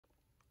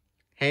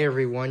Hey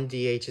everyone,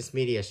 VHS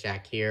Media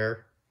Shack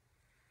here.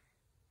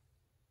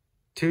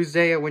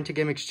 Tuesday I went to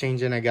Game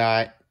Exchange and I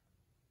got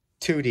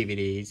 2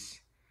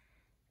 DVDs.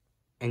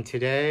 And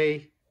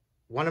today,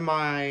 one of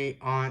my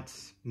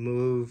aunts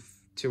moved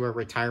to a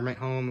retirement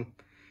home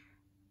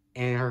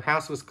and her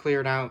house was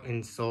cleared out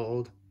and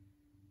sold.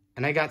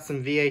 And I got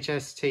some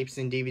VHS tapes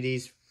and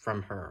DVDs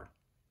from her.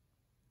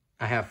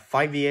 I have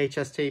 5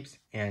 VHS tapes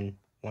and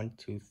 1,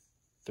 2,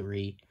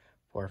 3,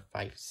 4,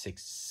 5,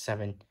 6,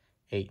 7,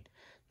 8,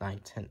 9,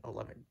 10,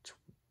 11,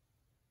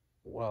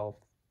 12,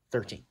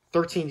 13.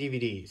 13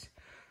 DVDs.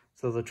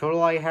 So the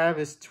total I have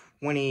is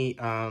 20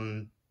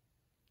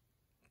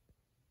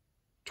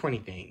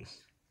 things.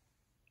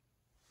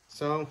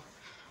 So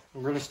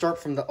we're going to start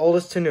from the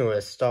oldest to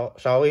newest,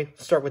 shall we?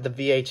 Start with the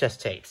VHS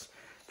tapes.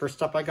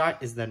 First up I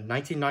got is the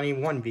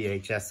 1991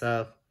 VHS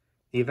of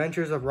The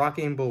Adventures of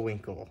Rocky and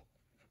Bullwinkle,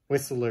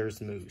 Whistler's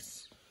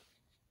Moose.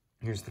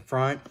 Here's the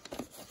front,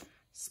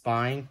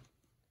 spine,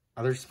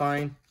 other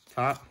spine,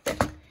 top,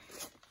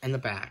 and the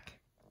back.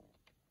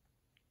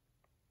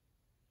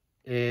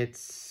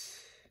 It's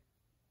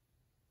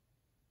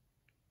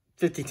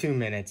 52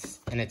 minutes,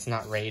 and it's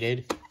not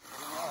rated.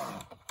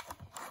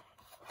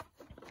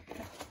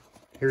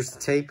 Here's the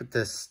tape with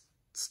this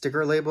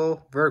sticker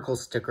label, vertical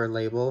sticker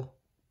label.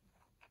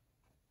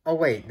 Oh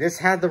wait, this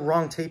had the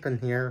wrong tape in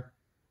here.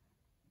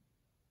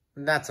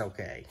 That's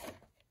okay.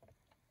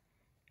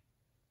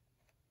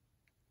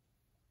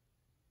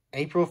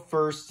 April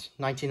 1st,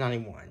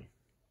 1991.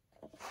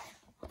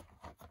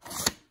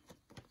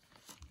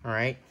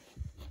 Alright.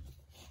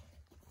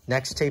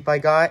 Next tape I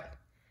got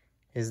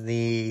is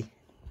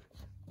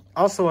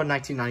also a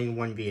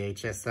 1991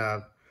 VHS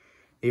of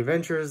The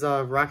Adventures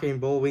of Rocky and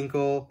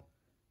Bullwinkle,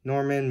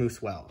 Norman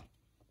Moosewell.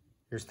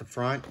 Here's the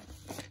front,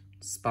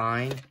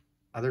 spine,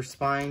 other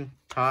spine,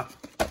 top,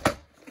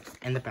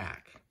 and the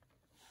back.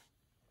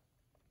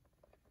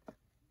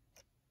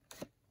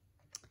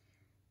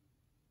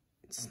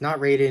 It's not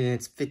rated and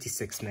it's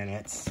 56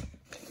 minutes.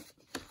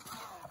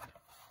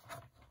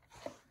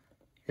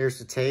 Here's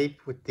the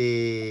tape with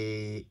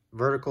the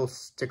vertical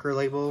sticker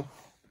label.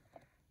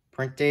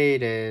 Print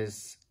date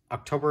is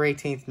October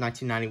 18th,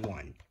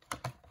 1991.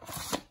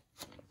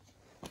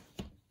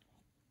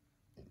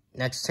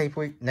 Next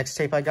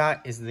tape I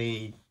got is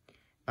the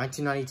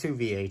 1992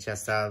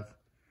 VHS of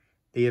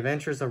The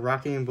Adventures of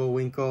Rocky and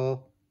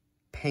Bullwinkle,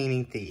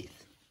 Painting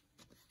Thief.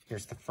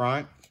 Here's the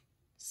front,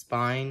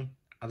 spine,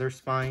 other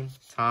spine,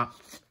 top,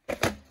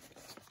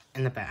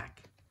 and the back.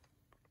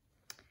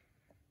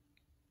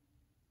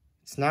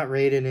 It's not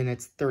rated and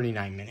it's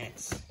 39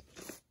 minutes.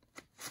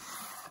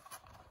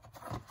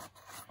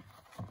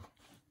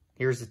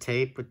 Here's the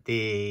tape with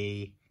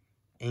the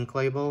ink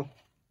label.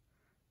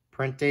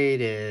 Print date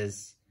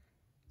is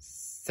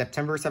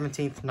September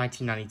 17th,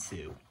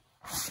 1992.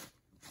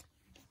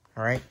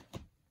 Alright.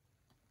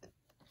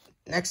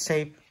 Next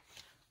tape.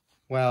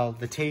 Well,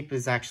 the tape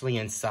is actually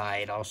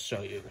inside. I'll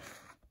show you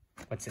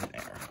what's in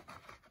there.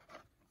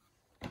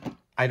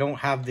 I don't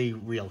have the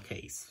real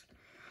case.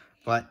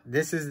 But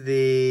this is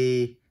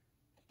the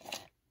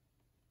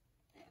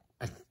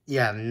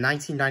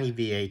 1990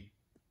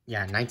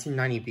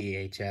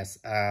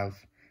 VHS of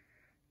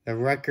The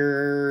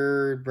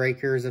Record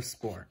Breakers of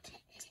Sport.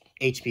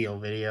 HBO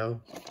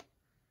video.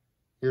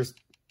 Here's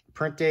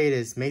print date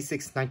is May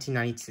 6,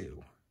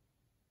 1992.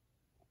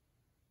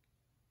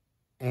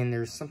 And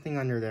there's something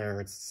under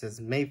there. It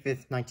says May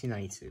 5th,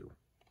 1992.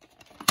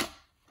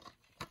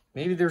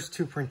 Maybe there's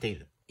 2 print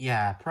dates.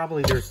 Yeah,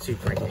 probably there's 2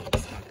 print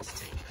dates on this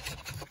tape.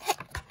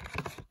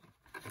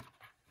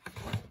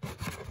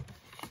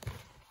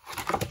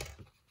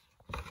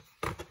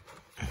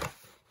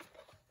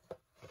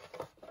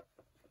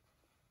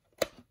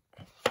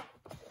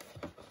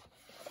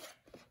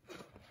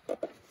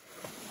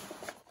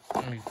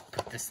 Let me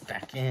put this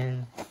back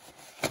in.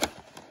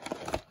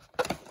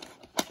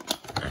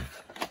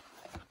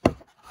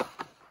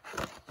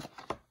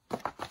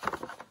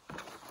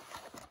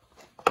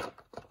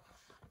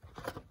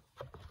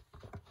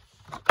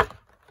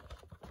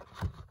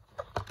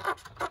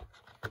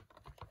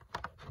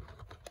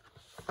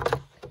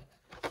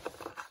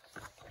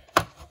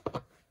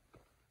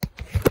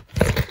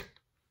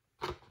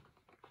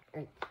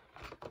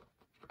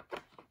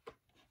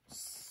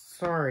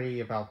 Sorry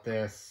about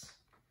this.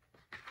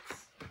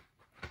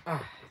 I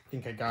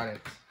think I got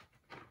it.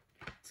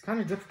 It's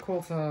kind of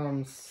difficult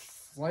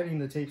sliding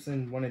the tapes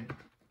in one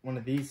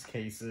of these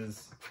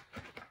cases.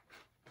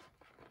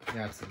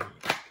 That's it.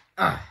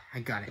 I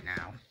got it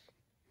now.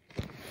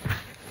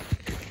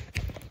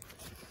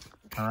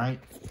 Alright.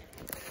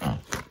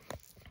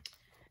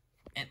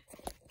 And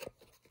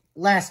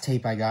last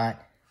tape I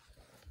got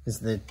is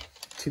the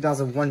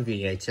 2001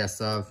 VHS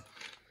of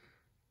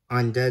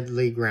On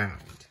Deadly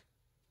Ground.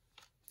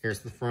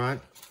 Here's the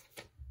front,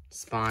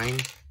 spine,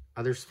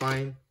 other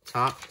spine,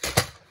 top,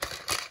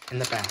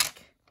 and the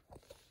back.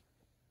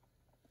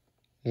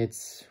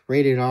 It's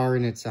rated R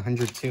and it's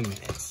 102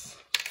 minutes.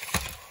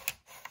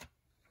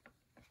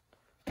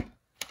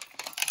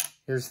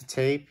 Here's the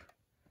tape,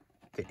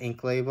 the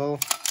ink label,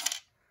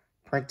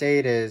 Print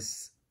date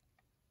is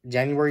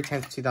January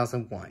 10th,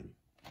 2001.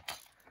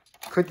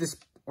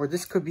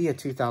 This could be a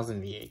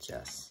 2000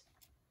 VHS.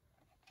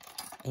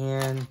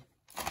 And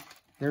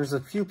there's a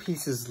few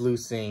pieces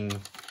loosing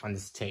on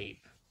this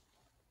tape.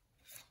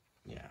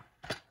 Yeah.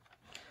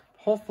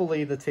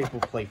 Hopefully the tape will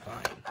play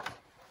fine.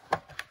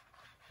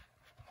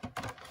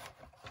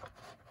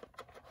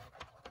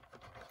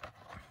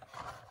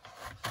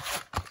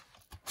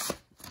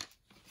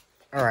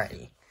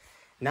 Alrighty.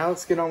 Now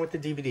let's get on with the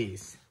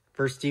DVDs.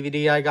 First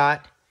DVD I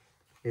got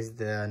is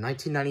the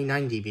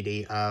 1999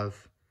 DVD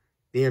of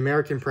The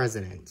American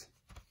President.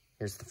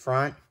 Here's the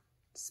front,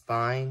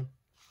 spine,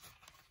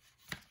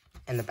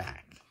 and the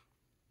back.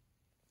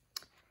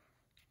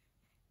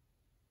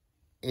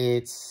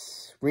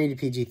 It's rated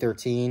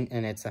PG-13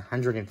 and it's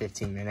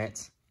 115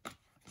 minutes.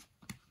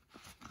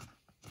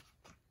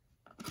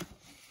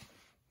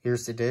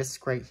 Here's the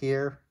disc right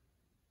here.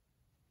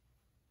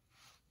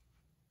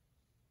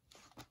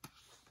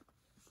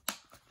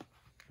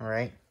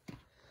 Alright.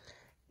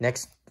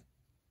 Next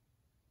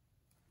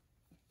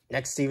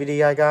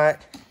DVD I got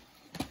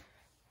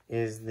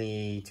is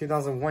the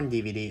 2001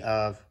 DVD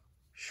of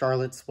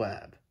Charlotte's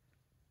Web.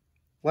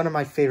 One of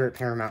my favorite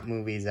Paramount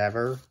movies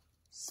ever.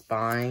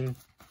 Spine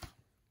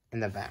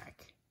and the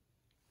back.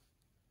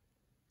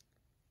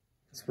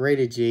 It's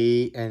rated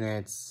G and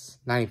it's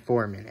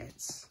 94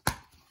 minutes.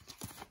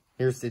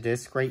 Here's the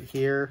disc right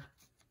here.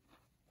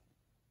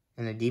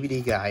 And a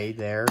DVD guide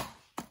there.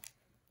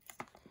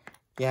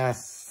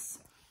 Yes,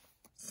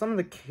 some of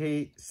the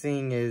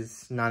casing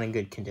is not in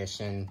good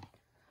condition,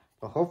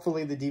 but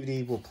hopefully the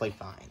DVD will play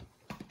fine.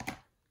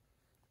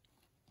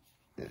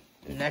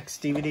 The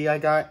next DVD I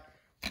got,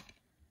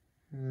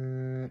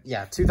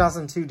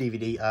 2002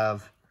 DVD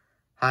of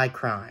High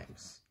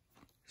Crimes.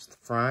 Here's the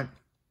front,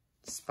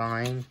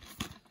 spine,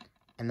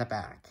 and the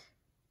back.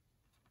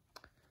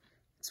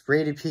 It's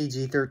rated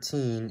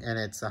PG-13 and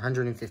it's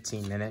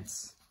 115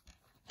 minutes.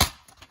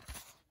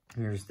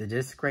 Here's the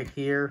disc right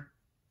here.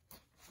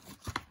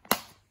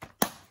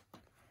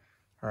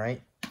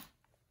 Alright,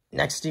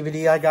 next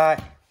DVD I got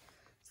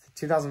is the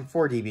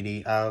 2004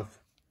 DVD of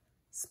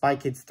Spy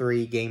Kids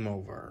 3 Game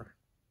Over.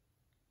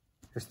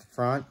 Here's the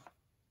front,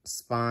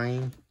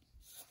 spine,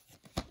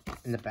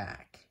 and the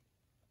back.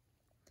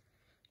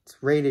 It's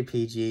rated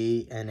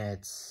PG and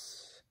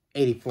it's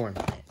 84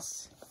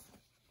 minutes.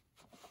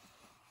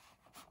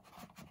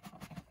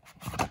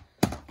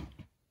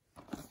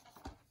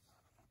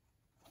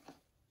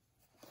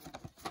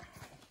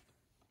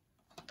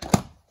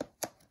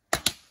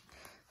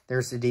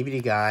 There's the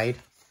DVD guide.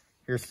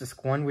 Here's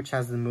disc 1, which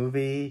has the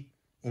movie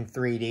in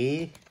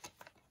 3D.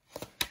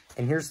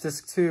 And here's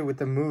disc 2 with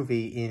the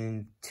movie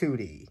in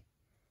 2D.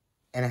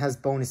 And it has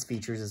bonus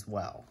features as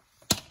well.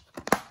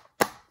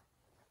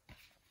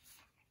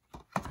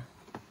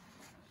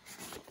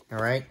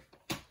 Alright.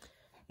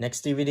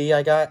 Next DVD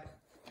I got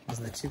is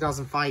the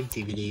 2005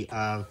 DVD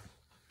of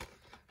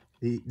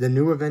The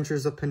New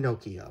Adventures of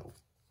Pinocchio.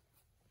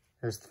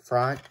 There's the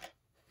front,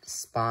 the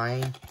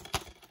spine,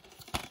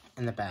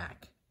 and the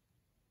back.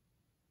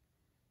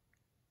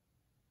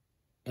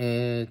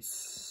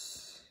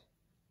 It's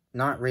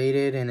not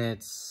rated and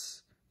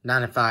it's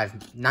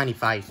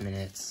 95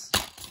 minutes.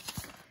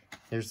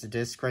 There's the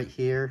disc right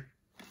here.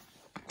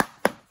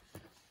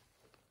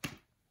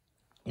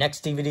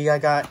 Next DVD I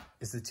got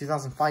is the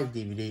 2005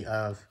 DVD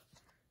of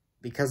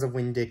Because of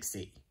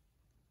Winn-Dixie.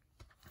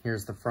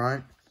 Here's the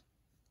front,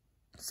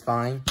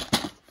 spine,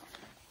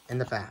 and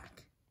the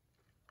back.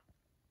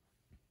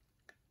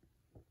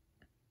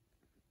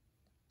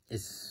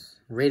 It's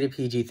rated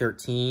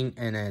PG-13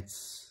 and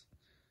it's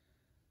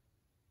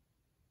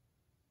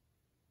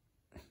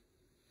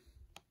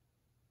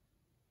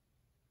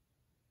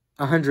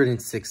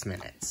 106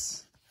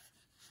 minutes.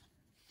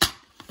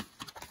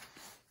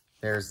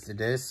 There's the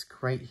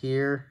disc right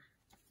here.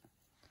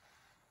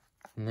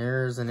 And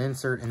there's an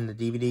insert in the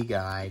DVD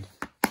guide.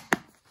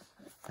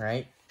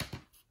 Alright.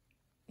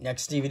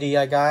 Next DVD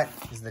I got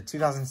is the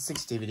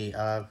 2006 DVD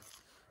of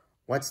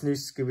What's New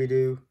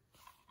Scooby-Doo?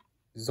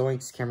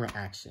 Zoinks Camera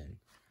Action.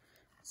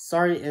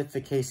 Sorry if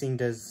the casing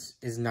is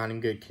not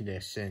in good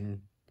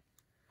condition.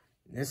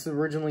 This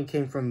originally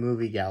came from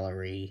Movie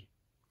Gallery.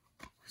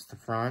 Here's the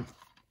front,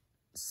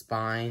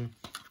 spine,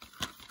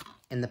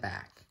 and the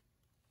back.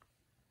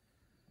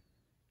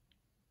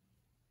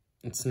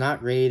 It's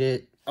not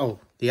rated. Oh,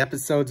 the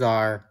episodes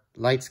are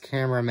Lights,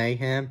 Camera,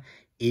 Mayhem,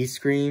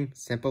 E-Scream,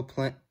 Simple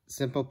Plan,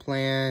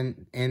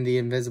 and The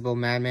Invisible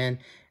Madman,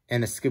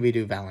 and a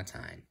Scooby-Doo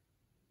Valentine.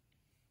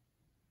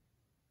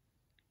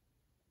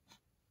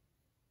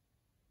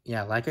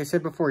 Yeah, like I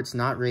said before, it's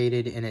not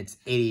rated, and it's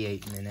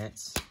 88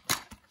 minutes.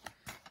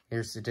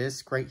 Here's the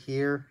disc right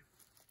here.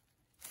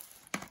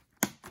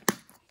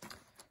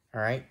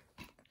 Alright.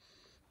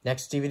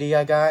 Next DVD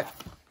I got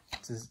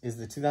is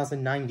the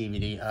 2009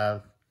 DVD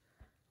of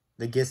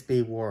The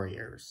Gisby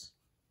Warriors.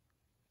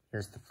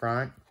 Here's the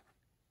front,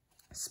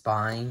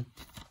 spine,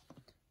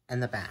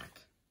 and the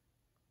back.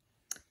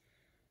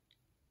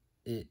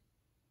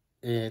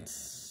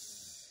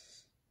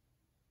 It's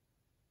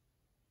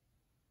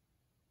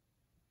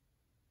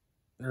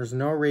There's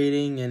no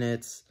rating, and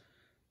it's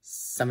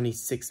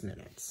 76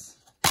 minutes.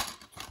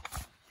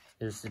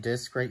 There's the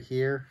disc right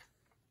here.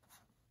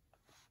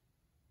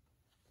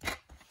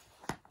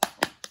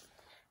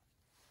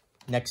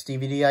 Next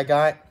DVD I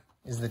got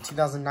is the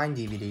 2009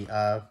 DVD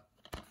of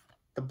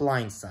The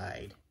Blind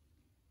Side.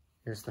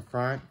 Here's the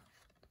front,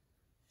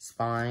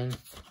 spine,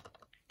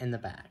 and the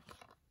back.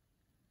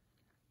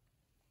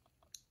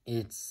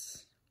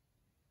 It's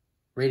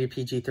rated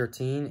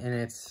PG-13, and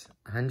it's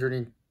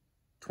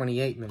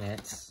 128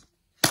 minutes.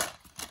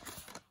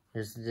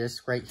 Here's the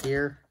disc right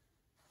here.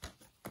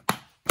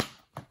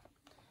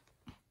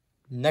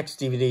 Next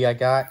DVD I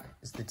got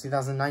is the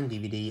 2009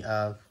 DVD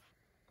of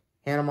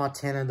Hannah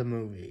Montana the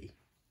movie.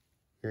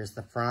 Here's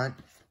the front,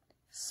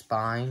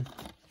 spine,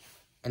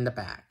 and the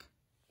back.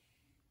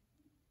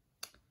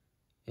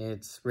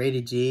 It's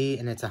rated G,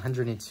 and it's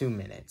 102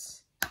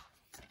 minutes.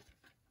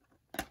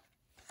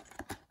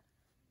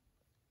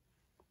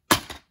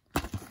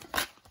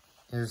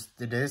 There's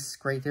the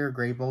disc right there,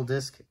 Gray Bowl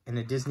disc, and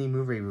the Disney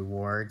Movie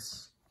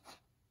Rewards.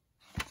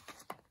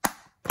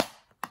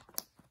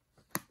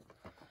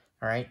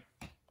 Alright,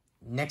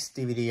 next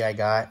DVD I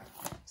got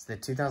is the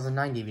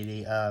 2009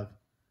 DVD of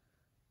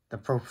The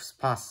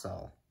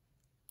Proposal.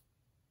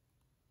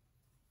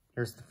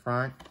 Here's the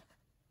front,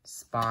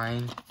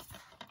 spine,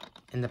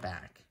 and the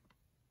back.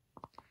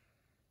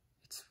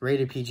 It's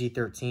rated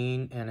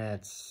PG-13, and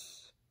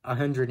it's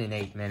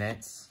 108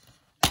 minutes.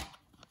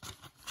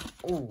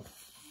 Oh,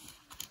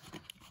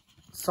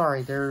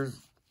 sorry, there's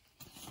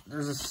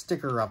a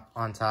sticker up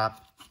on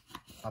top.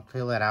 I'll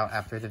peel it out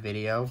after the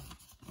video.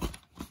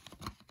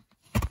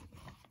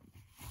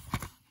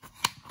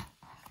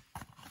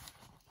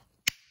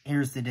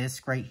 Here's the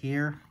disc right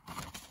here.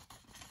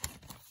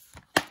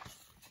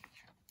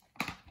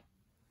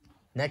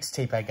 Next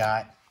tape I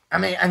got,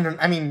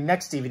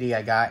 next DVD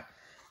I got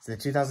is the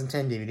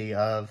 2010 DVD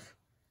of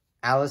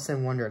Alice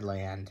in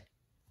Wonderland.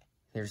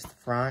 Here's the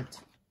front,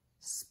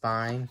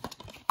 spine,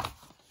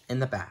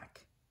 and the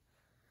back.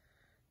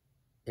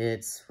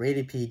 It's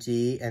rated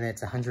PG, and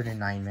it's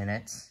 109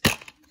 minutes.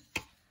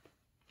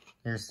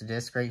 Here's the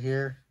disc right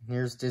here.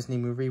 Here's Disney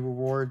Movie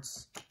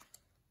Rewards.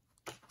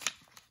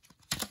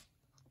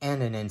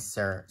 And an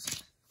insert.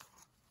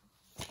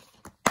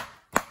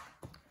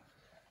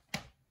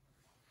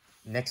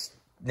 Next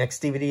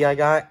DVD I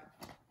got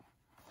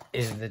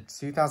is the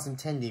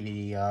 2010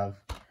 DVD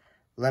of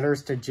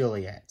Letters to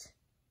Juliet.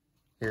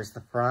 Here's the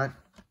front,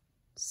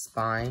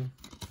 spine,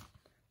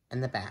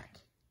 and the back.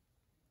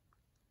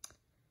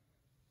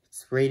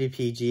 It's rated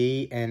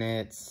PG, and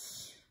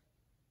it's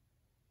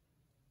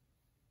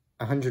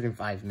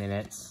 105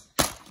 minutes.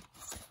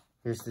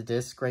 Here's the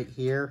disc right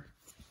here.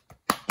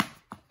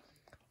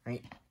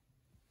 Right.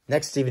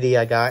 Next DVD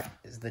I got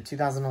is the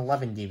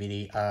 2011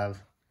 DVD of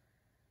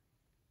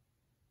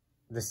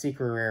The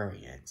Secret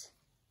Variant.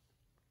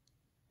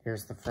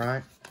 Here's the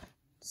front,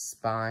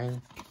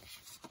 spine,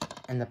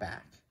 and the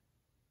back.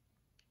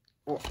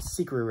 Or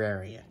Secret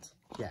Variant,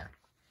 yeah.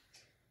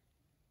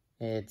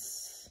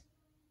 It's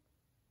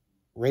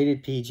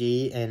rated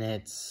PG, and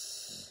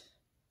it's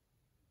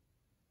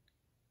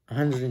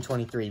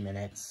 123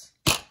 minutes.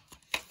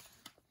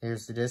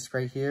 There's the disc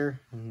right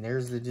here, and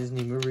there's the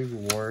Disney Movie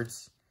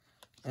Rewards,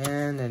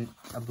 and then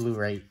a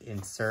Blu-ray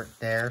insert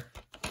there.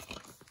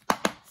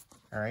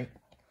 Alright.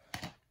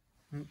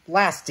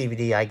 Last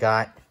DVD I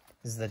got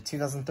is the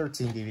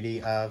 2013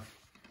 DVD of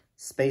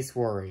Space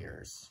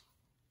Warriors.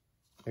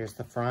 Here's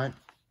the front,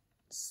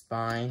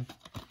 spine,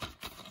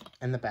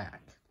 and the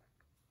back.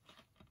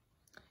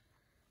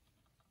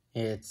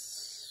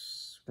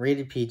 It's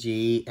rated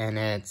PG, and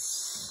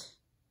it's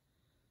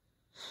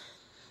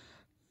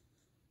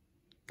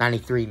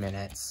 93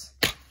 minutes.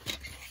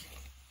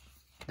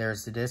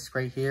 There's the disc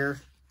right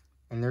here,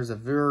 and there's a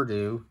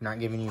Voodoo not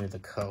giving you the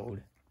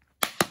code.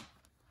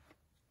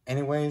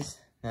 Anyways,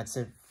 that's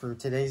it for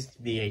today's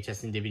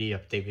VHS and DVD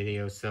update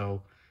video,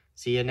 so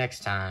see you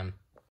next time.